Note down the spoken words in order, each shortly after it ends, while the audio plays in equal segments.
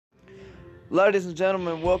Ladies and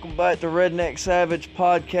gentlemen, welcome back to Redneck Savage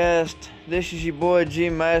Podcast. This is your boy G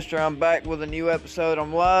Master. I'm back with a new episode.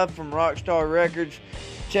 I'm live from Rockstar Records.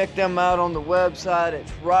 Check them out on the website.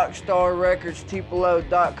 It's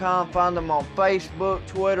rockstarrecordstupelo.com. Find them on Facebook,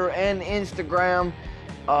 Twitter, and Instagram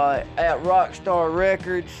at Rockstar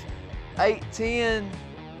Records. 810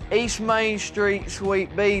 East Main Street,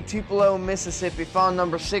 Suite B, Tupelo, Mississippi. Phone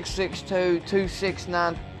number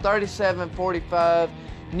 662-269-3745.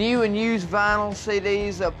 New and used vinyl,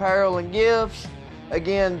 CDs, apparel, and gifts.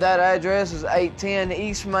 Again, that address is 810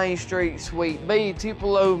 East Main Street, Suite B,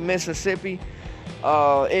 Tupelo, Mississippi.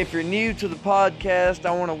 If you're new to the podcast,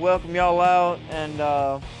 I want to welcome y'all out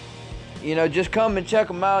and, just come and check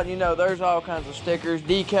them out. There's all kinds of stickers,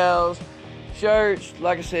 decals, shirts,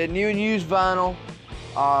 like I said, new and used vinyl.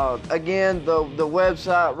 Again, the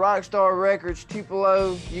website, Rockstar Records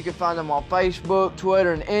Tupelo. You can find them on Facebook,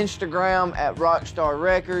 Twitter, and Instagram at Rockstar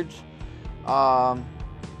Records. I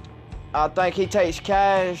think he takes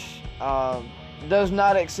cash, does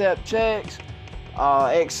not accept checks,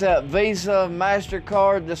 except Visa,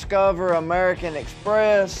 MasterCard, Discover, American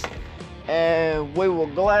Express, and we will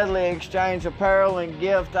gladly exchange apparel and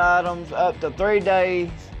gift items up to 3 days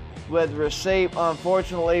with receipt.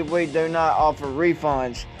 Unfortunately, we do not offer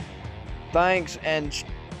refunds. Thanks, and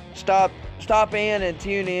stop in and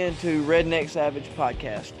tune in to Redneck Savage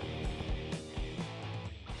Podcast.